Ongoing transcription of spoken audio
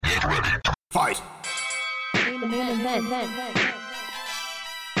Fight.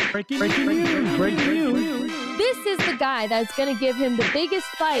 Breaking news. This is the guy that's going to give him the biggest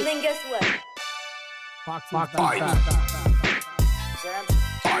fight. And then guess what? Fox Fight. Sam,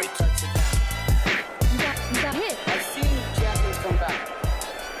 Fight. He got hit. I've seen champions come back.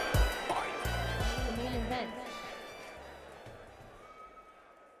 The main event.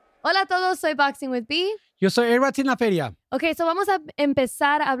 Hola a todos, soy Boxing with B. Yo soy Erat en la feria. Ok, so vamos a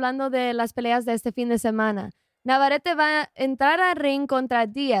empezar hablando de las peleas de este fin de semana. Navarrete va a entrar al ring contra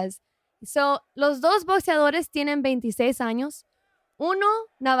Díaz. So, los dos boxeadores tienen 26 años. Uno,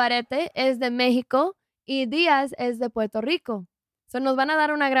 Navarrete, es de México y Díaz es de Puerto Rico. So, nos van a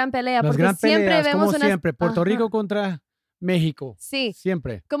dar una gran pelea Las porque gran siempre peleas, vemos como unas... siempre. Puerto Ajá. Rico contra México. Sí.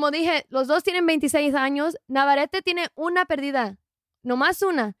 Siempre. Como dije, los dos tienen 26 años. Navarrete tiene una perdida, nomás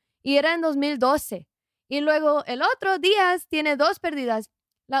una, y era en 2012. Y luego el otro, Díaz, tiene dos pérdidas.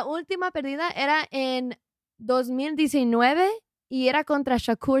 La última pérdida era en 2019 y era contra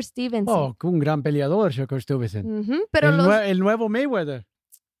Shakur Stevenson. Oh, un gran peleador, Shakur Stevenson. Ujú, pero El nuevo Mayweather.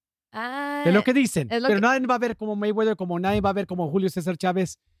 Ah, Es lo que dicen. es lo Pero que- nadie va a ver como Mayweather, como nadie va a ver como Julio César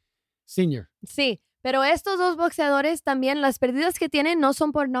Chávez Sr. Sí, pero estos dos boxeadores también, las pérdidas que tienen no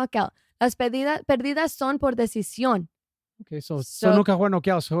son por knockout. Las pérdidas son por decisión. Okay, so So- nunca fueron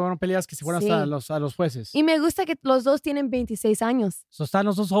noqueados, fueron peleas que se fueron Sí. hasta a los jueces. Y me gusta que los dos tienen 26 años. So, están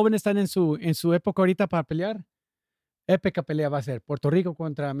los dos jóvenes, están en su época ahorita para pelear. Épica pelea va a ser. Puerto Rico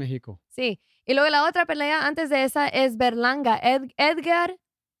contra México. Sí. Y luego la otra pelea antes de esa es Berlanga. Edgar,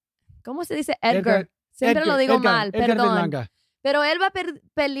 ¿cómo se dice? Edgar. Siempre lo digo mal, Edgar perdón. Berlanga. Pero él va a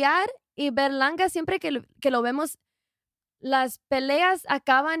pelear y Berlanga siempre que lo vemos, las peleas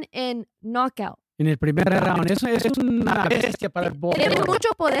acaban en knockout. En el primer round. Eso es una bestia para el boxeo. Tiene mucho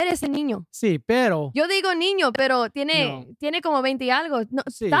poder ese niño. Sí, pero Yo digo niño, pero tiene como 20 y algo. No,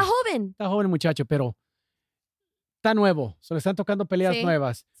 Sí. Está joven. está joven el muchacho, pero está nuevo. Se le están tocando peleas Sí.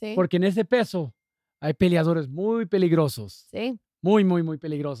 nuevas. Sí, Porque en ese peso hay peleadores muy peligrosos. sí. Muy, muy, muy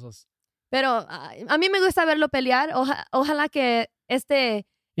peligrosos. Pero a mí me gusta verlo pelear. Ojalá que ¿Y este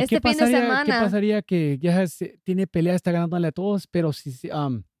qué fin de pasaría, semana... ¿Qué pasaría que ya tiene pelea, está ganándole a todos, pero si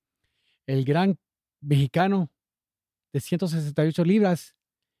el gran mexicano de 168 libras,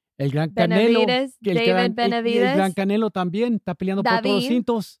 el gran Canelo, Benavides, David Benavides. el gran Canelo también está peleando por todos los David.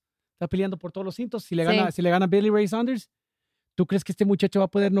 cintos, está peleando por todos los cintos. Si le Sí. gana Billy Ray Saunders, ¿tú crees que este muchacho va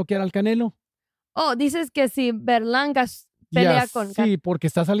a poder noquear al Canelo? Oh, dices que si Berlanga pelea Ya, con... sí, porque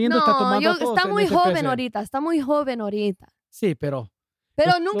está saliendo, está tomando a todos está en muy ese joven peso. ahorita, está muy joven ahorita. Sí, pero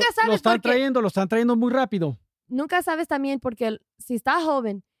Pero lo- nunca lo sabes están porque... lo están trayendo muy rápido. Nunca sabes también porque si está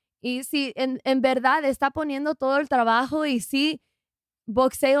joven y si en verdad está poniendo todo el trabajo y si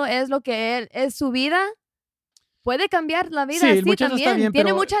boxeo es lo que él es su vida, puede cambiar la vida. Sí, el Sí, muchacho está también. bien, Tiene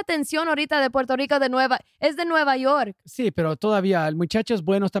pero- mucha atención ahorita de Puerto Rico, es de Nueva York. Sí, pero todavía el muchacho es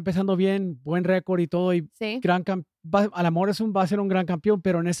bueno, está empezando bien, buen récord y todo. Y Sí, a lo mejor va a ser un gran campeón,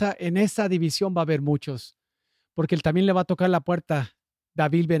 pero en esa división va a haber muchos. Porque él también le va a tocar la puerta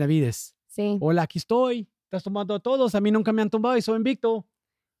David Benavides. sí. Hola, aquí estoy. Estás tomando a todos. A mí nunca me han tumbado y soy invicto.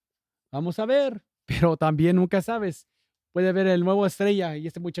 Vamos a ver. Pero también nunca sabes. Puede ver el nuevo estrella y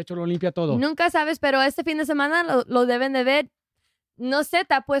este muchacho lo limpia todo. Nunca sabes, pero este fin de semana lo deben de ver. No sé,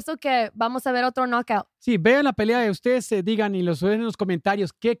 te apuesto que vamos a ver otro knockout. Sí, vean la pelea y ustedes digan y lo suben en los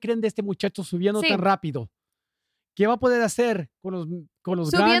comentarios. ¿Qué creen de este muchacho subiendo Sí. tan rápido? ¿Qué va a poder hacer con los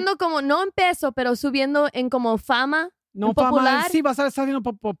Subiendo como, no en peso, pero subiendo en como fama. No, ¿En popular? sí, va a estar haciendo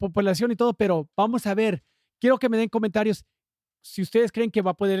población y todo, pero vamos a ver. Quiero que me den comentarios si ustedes creen que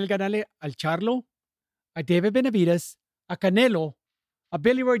va a poder él ganarle al Charlo, a David Benavides, a Canelo, a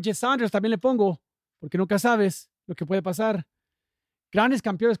Billy Ray Saunders también le pongo, porque nunca sabes lo que puede pasar. Grandes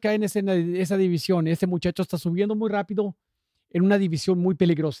campeones que hay en esa división. Este muchacho está subiendo muy rápido en una división muy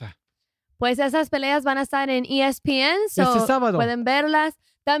peligrosa. Pues esas peleas van a estar en ESPN, so Este sábado. pueden verlas.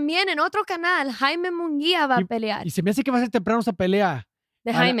 También en otro canal, Jaime Munguía va a pelear. Y se me hace que va a ser temprano esa pelea.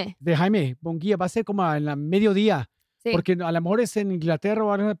 De Jaime. De Jaime Munguía. Va a ser como en la mediodía. Sí. Porque a lo mejor es en Inglaterra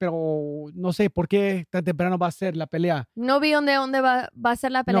o algo, pero no sé por qué tan temprano va a ser la pelea. No vi dónde va a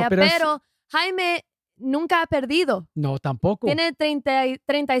ser la pelea, pero pero, es- Jaime nunca ha perdido. No, tampoco. Tiene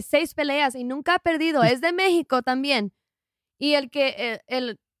 36 peleas y nunca ha perdido. Es de México también. Y el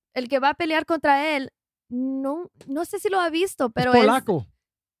que va a pelear contra él, no sé si lo ha visto, pero es polaco.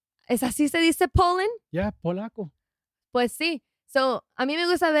 ¿Es así se dice Poland? Ya, polaco. Pues sí. So, a mí me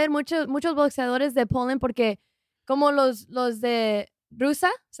gusta ver muchos boxeadores de Poland porque como los de Rusia,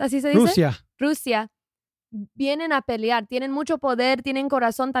 ¿así se dice? Rusia, vienen a pelear, tienen mucho poder, tienen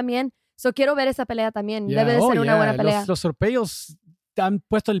corazón también. So, quiero ver esa pelea también. Yeah, Debe de ser una yeah, buena pelea. Los europeos han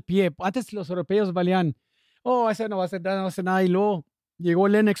puesto el pie. Antes los europeos valían, ese no va a hacer nada, no va a hacer nada. Y luego llegó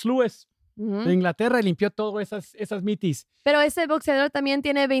Lennox Lewis Ujú. de Inglaterra y limpió todas esas mitis. Pero ese boxeador también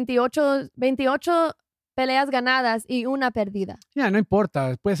tiene 28 peleas ganadas y una perdida. Ya, no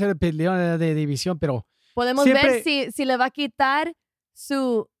importa, puede ser peleador de división, pero Podemos Siempre- ver si le va a quitar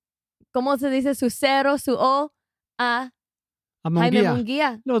su, ¿cómo se dice? Su 0, su O a a Jaime Munguía,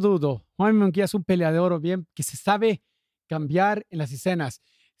 Munguía. lo dudo. Jaime Munguía es un peleador bien que se sabe cambiar en las escenas.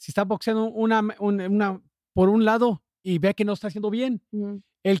 Si está boxeando por un lado y ve que no está haciendo bien, Ujú.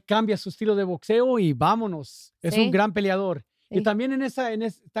 él cambia su estilo de boxeo y vámonos. Es Sí. un gran peleador. Sí. Y también está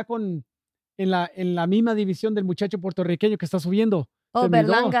en la misma división del muchacho puertorriqueño que está subiendo. Oh, Se me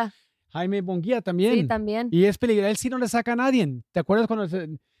olvidó. Berlanga. Jaime Munguía también. Sí, también. Y es peligroso. Él sí no le saca a nadie. ¿Te acuerdas cuando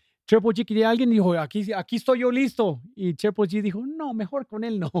Triple G quería a alguien y dijo, aquí estoy yo listo? Y Triple G dijo, no, mejor con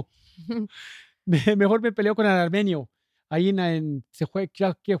él no. Mejor me peleó con el armenio. Ahí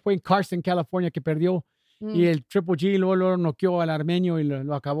que fue en Carson, California, que perdió. Mm. Y el Triple G luego lo noqueó al armenio y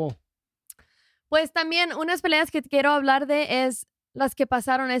lo acabó. Pues también unas peleas que quiero hablar de es las que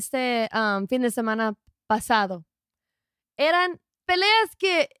pasaron este fin de semana pasado. Eran peleas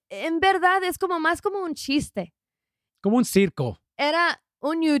que en verdad es más como un chiste. Como un circo. Era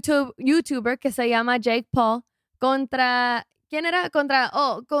un YouTuber que se llama Jake Paul contra, ¿quién era? Con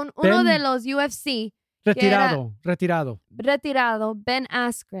uno Ben. de los UFC Retirado. retirado, Ben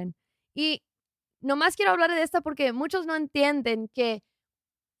Askren. Y nomás quiero hablar de esta porque muchos no entienden que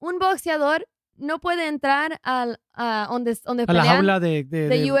un boxeador no puede entrar a donde A la pelean jaula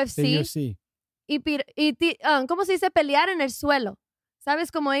de UFC. ¿Cómo se dice? Pelear en el suelo.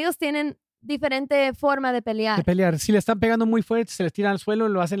 ¿Sabes? Como ellos tienen diferente forma de pelear. De pelear. Si le están pegando muy fuerte, se les tiran al suelo,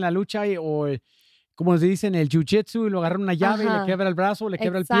 lo hacen en la lucha como se dice en el jiu-jitsu, y lo agarran una llave y Ajá. le quiebra el brazo, le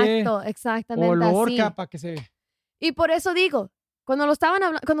quiebra el pie. Exacto, exactamente O lo así. ahorca para que se... Y por eso digo, cuando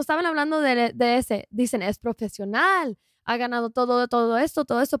estaban hablando de ese, dicen, es profesional, ha ganado todo esto,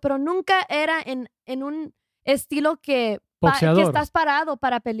 pero nunca era en un estilo que Boxeador. estás parado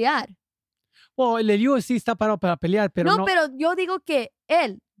para pelear. El UFC está parado para pelear, pero no... Pero yo digo que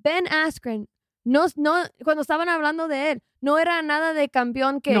él, Ben Askren, no, cuando estaban hablando de él, no era nada de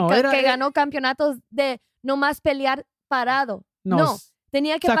campeón que ganó campeonatos de nomás pelear parado. No,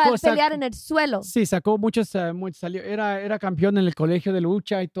 tenía que pelear en el suelo. Sí, sacó salió, era campeón en el colegio de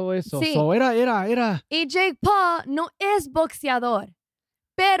lucha y todo eso. Sí. Era... Y Jake Paul no es boxeador,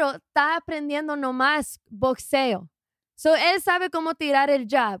 pero está aprendiendo nomás boxeo. So, él sabe cómo tirar el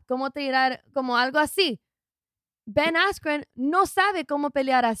jab, cómo tirar como algo así. Ben Askren no sabe cómo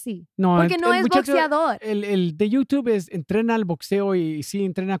pelear así, porque no es muchacho, boxeador. El de YouTube entrena el boxeo y sí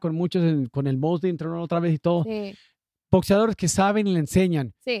entrena con muchos, con el Mosley entrenó otra vez y todo. Sí, Boxeadores que saben y le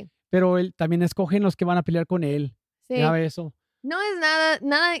enseñan, sí, pero él también escogen los que van a pelear con él. sí. Ya ve eso. No es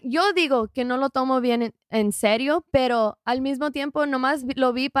nada, yo digo que no lo tomo bien en serio, pero al mismo tiempo nomás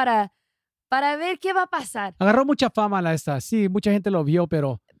lo vi para ver qué va a pasar. Agarró mucha fama sí, mucha gente lo vio,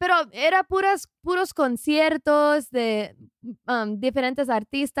 pero era puros conciertos de diferentes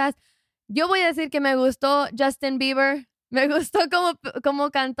artistas. Yo voy a decir que me gustó Justin Bieber, me gustó cómo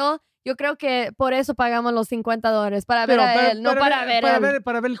cantó. Yo creo que por eso pagamos los $50 para ver a él, no para ver a él.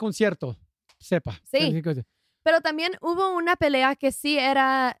 Para ver el concierto, sepa. Sí. Pero también hubo una pelea que sí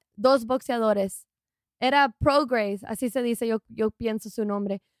era dos boxeadores. Era Pro Grace, así se dice, yo pienso su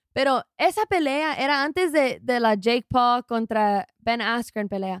nombre. Pero esa pelea era antes de la Jake Paul contra Ben Askren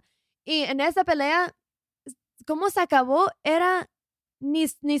pelea. Y en esa pelea, cómo se acabó,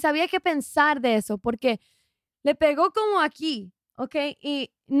 ni sabía qué pensar de eso, porque le pegó como aquí, ¿ok?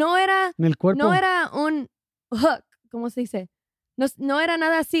 Y no era, en el cuerpo. no era un hook, ¿cómo se dice? No era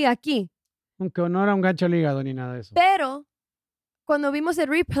nada así aquí. Aunque no era un gancho al hígado ni nada de eso. Pero cuando vimos el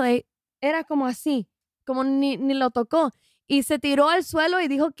replay, era como así, como ni lo tocó. Y se tiró al suelo y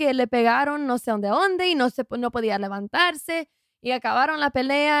dijo que le pegaron no sé dónde y no podía levantarse. Y acabaron la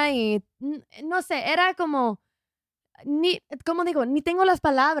pelea y no sé, era como, ¿cómo digo? Ni tengo las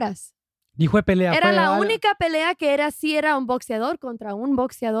palabras. Ni fue pelea. Era la única pelea que era un boxeador contra un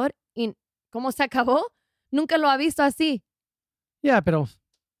boxeador. Y ¿cómo se acabó? Nunca lo ha visto así. Ya, pero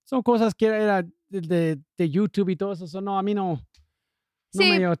son cosas que era de YouTube y todo eso. No, a mí no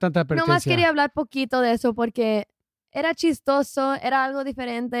me dio tanta apertencia. Nomás quería hablar poquito de eso porque era chistoso, era algo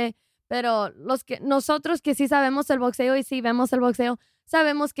diferente, pero nosotros que sí sabemos el boxeo y sí vemos el boxeo,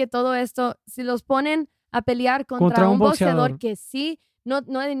 sabemos que todo esto, si los ponen a pelear contra un boxeador que sí, no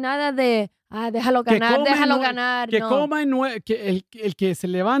hay nada de, déjalo ganar. Que no. coma, que el que se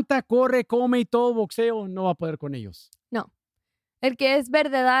levanta, corre, come y todo boxeo, no va a poder con ellos. No. El que es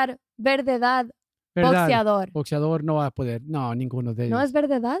verdad ¿Verdad? Boxeador. Boxeador no va a poder. No, ninguno de ellos. ¿No es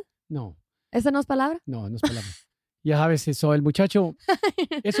verdad? No, ¿Esa no es palabra? no es palabra. Ya sabes eso, el muchacho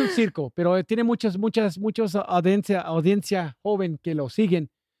es un circo, pero tiene muchos audiencia joven que lo siguen.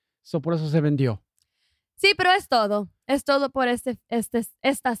 Por eso se vendió Sí, pero es todo. Es todo por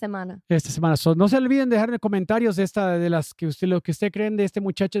esta semana. esta semana. No se olviden de dejarme comentarios de lo que usted creen de este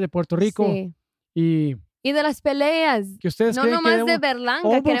muchacho de Puerto Rico Sí. y Y de las peleas. que ustedes No creen nomás que de o Berlanga.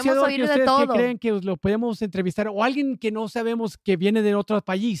 un Queremos boxeador oír que de ustedes que todo. creen que lo podemos entrevistar o alguien que no sabemos que viene de otro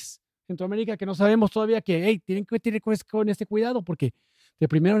país, Centroamérica, que no sabemos todavía que, hey, tienen que tener con este cuidado porque de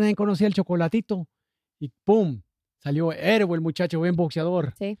primero nadie conocía el Chocolatito y ¡pum! Salió héroe el muchacho, buen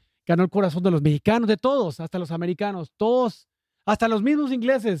boxeador. Sí. Ganó el corazón de los mexicanos, de todos, hasta los americanos, todos, hasta los mismos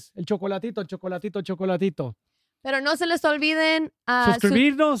ingleses. El Chocolatito, el Chocolatito, el Chocolatito. Pero no se les olviden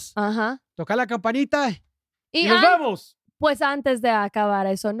Suscribirnos, Ajá. tocar la campanita y Y nos vemos. pues antes de acabar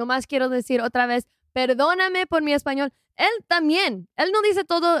eso, nomás quiero decir otra vez, perdóname por mi español. Él también, él no dice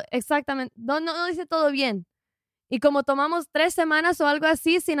todo exactamente, no dice todo bien. Y como tomamos 3 semanas o algo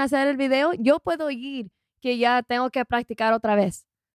así sin hacer el video, yo puedo ir que ya tengo que practicar otra vez.